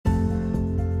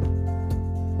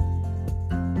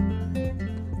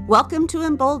Welcome to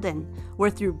Embolden, where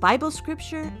through Bible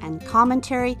scripture and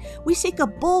commentary, we seek a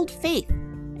bold faith,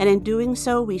 and in doing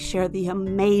so, we share the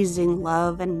amazing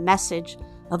love and message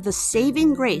of the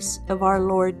saving grace of our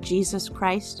Lord Jesus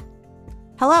Christ.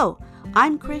 Hello,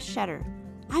 I'm Chris Shetter.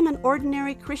 I'm an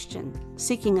ordinary Christian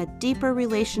seeking a deeper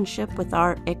relationship with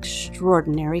our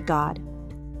extraordinary God.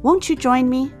 Won't you join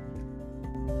me?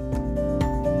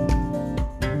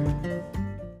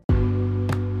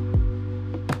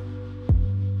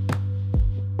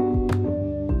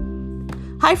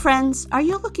 Hi friends, are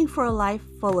you looking for a life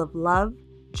full of love,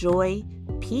 joy,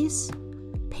 peace,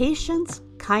 patience,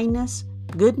 kindness,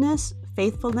 goodness,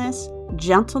 faithfulness,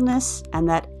 gentleness, and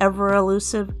that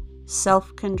ever-elusive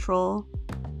self-control?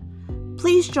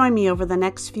 Please join me over the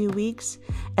next few weeks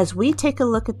as we take a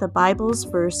look at the Bible's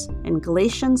verse in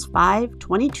Galatians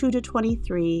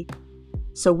 5:22-23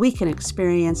 so we can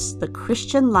experience the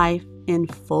Christian life in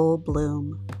full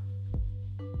bloom.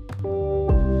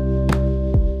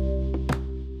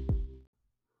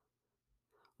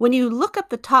 When you look up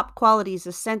the top qualities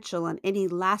essential in any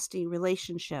lasting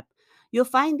relationship, you'll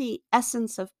find the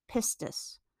essence of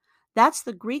pistis. That's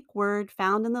the Greek word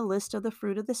found in the list of the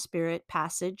fruit of the Spirit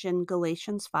passage in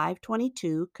Galatians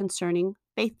 5:22 concerning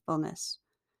faithfulness.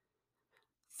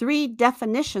 Three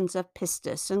definitions of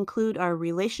pistis include our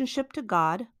relationship to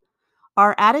God,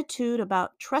 our attitude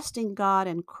about trusting God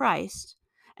and Christ,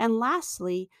 and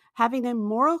lastly, having a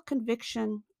moral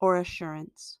conviction or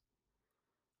assurance.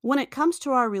 When it comes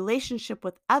to our relationship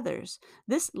with others,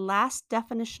 this last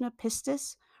definition of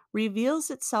pistis reveals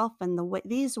itself in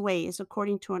these ways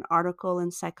according to an article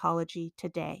in Psychology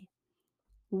Today.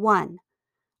 1.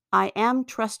 I am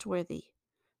trustworthy.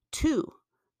 2.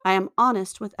 I am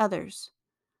honest with others.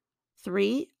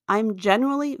 3. I'm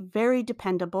generally very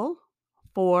dependable.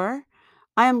 4.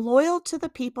 I am loyal to the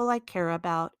people I care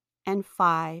about. And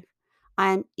 5.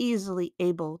 I am easily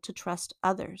able to trust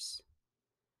others.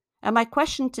 And my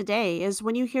question today is,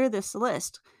 when you hear this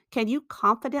list, can you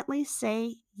confidently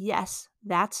say, yes,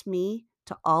 that's me,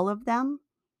 to all of them?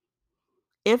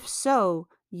 If so,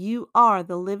 you are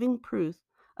the living proof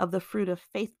of the fruit of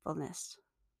faithfulness.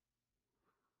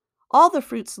 All the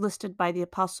fruits listed by the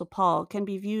Apostle Paul can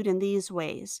be viewed in these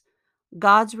ways: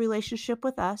 God's relationship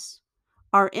with us,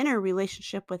 our inner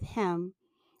relationship with Him,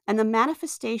 and the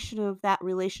manifestation of that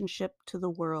relationship to the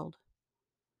world.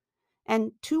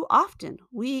 And too often,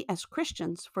 we as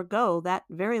Christians forgo that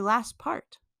very last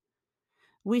part.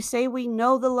 We say we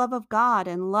know the love of God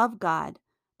and love God,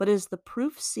 but is the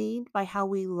proof seen by how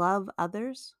we love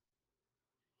others?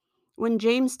 When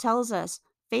James tells us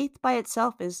faith by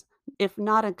itself is, if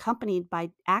not accompanied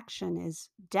by action, is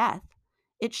death,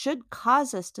 it should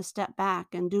cause us to step back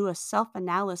and do a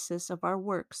self-analysis of our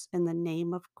works in the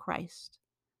name of Christ.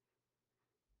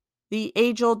 The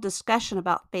age-old discussion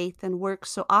about faith and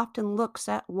works so often looks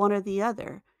at one or the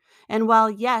other. And while,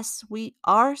 yes, we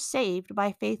are saved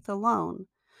by faith alone,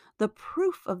 the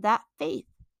proof of that faith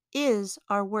is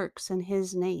our works in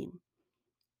His name.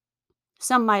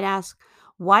 Some might ask,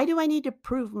 why do I need to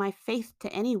prove my faith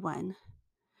to anyone?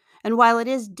 And while it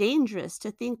is dangerous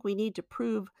to think we need to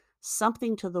prove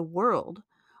something to the world,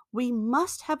 we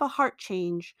must have a heart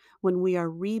change when we are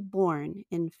reborn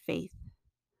in faith.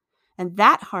 And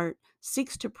that heart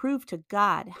seeks to prove to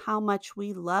God how much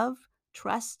we love,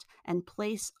 trust, and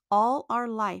place all our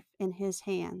life in His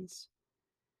hands.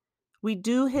 We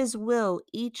do His will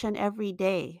each and every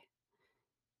day.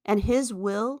 And His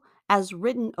will, as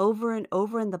written over and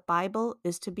over in the Bible,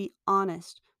 is to be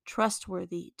honest,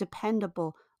 trustworthy,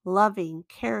 dependable, loving,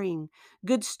 caring,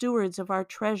 good stewards of our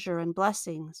treasure and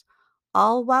blessings,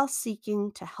 all while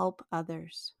seeking to help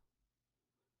others.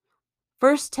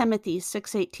 1 Timothy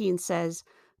 6:18 says,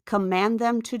 command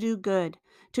them to do good,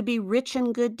 to be rich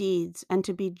in good deeds, and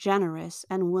to be generous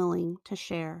and willing to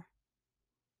share.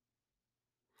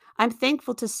 I'm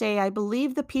thankful to say I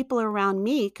believe the people around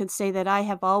me could say that I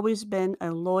have always been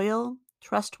a loyal,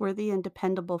 trustworthy, and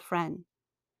dependable friend.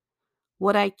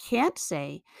 What I can't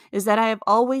say is that I have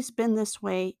always been this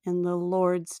way in the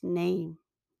Lord's name.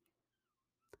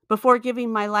 Before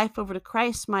giving my life over to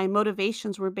Christ, my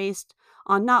motivations were based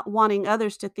on not wanting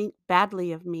others to think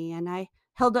badly of me, and I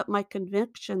held up my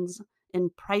convictions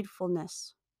in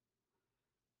pridefulness.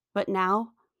 But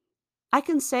now, I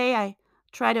can say I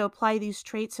try to apply these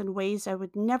traits in ways I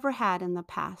would never had in the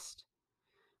past.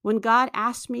 When God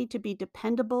asks me to be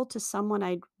dependable to someone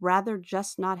I'd rather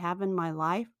just not have in my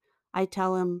life, I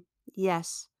tell Him,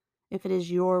 yes, if it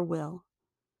is your will.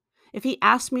 If He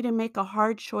asks me to make a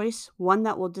hard choice, one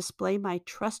that will display my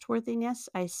trustworthiness,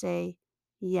 I say,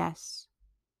 yes.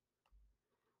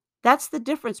 That's the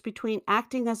difference between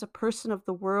acting as a person of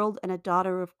the world and a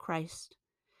daughter of Christ.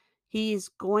 He is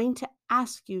going to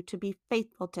ask you to be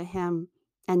faithful to Him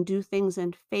and do things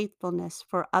in faithfulness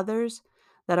for others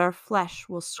that our flesh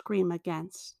will scream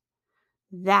against.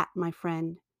 That, my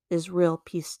friend, is real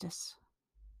pistis.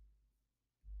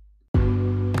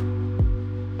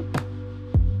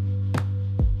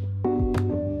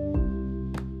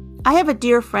 I have a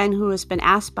dear friend who has been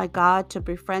asked by God to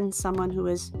befriend someone who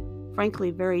is,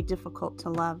 frankly, very difficult to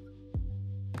love.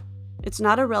 It's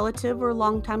not a relative or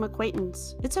longtime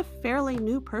acquaintance. It's a fairly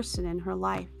new person in her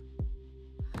life.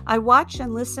 I watch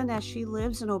and listen as she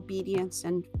lives in obedience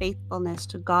and faithfulness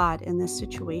to God in this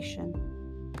situation.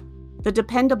 The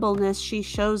dependableness she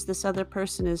shows this other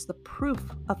person is the proof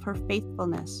of her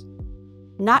faithfulness,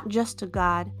 not just to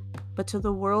God, but to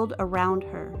the world around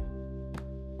her.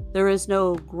 There is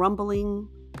no grumbling,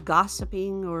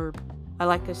 gossiping, or, I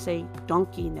like to say,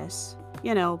 donkeyness,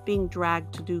 being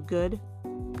dragged to do good.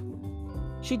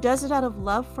 She does it out of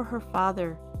love for her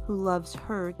Father, who loves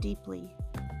her deeply.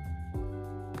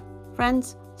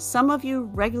 Friends, some of you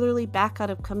regularly back out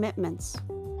of commitments.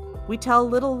 We tell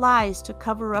little lies to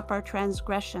cover up our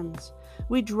transgressions.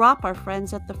 We drop our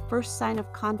friends at the first sign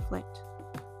of conflict.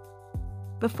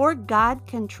 Before God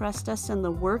can trust us in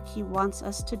the work He wants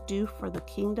us to do for the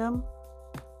kingdom,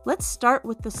 let's start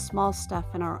with the small stuff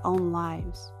in our own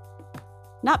lives.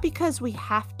 Not because we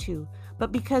have to,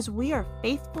 but because we are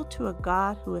faithful to a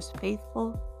God who is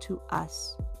faithful to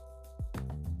us.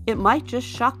 It might just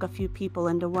shock a few people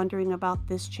into wondering about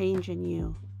this change in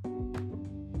you.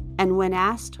 And when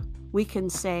asked, we can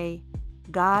say,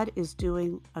 God is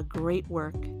doing a great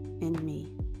work in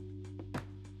me.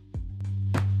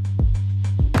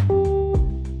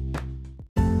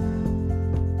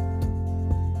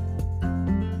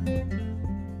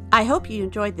 I hope you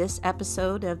enjoyed this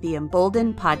episode of the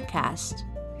Emboldened Podcast.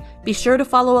 Be sure to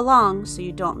follow along so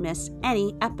you don't miss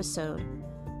any episode.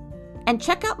 And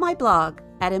check out my blog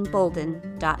at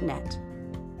emboldened.net.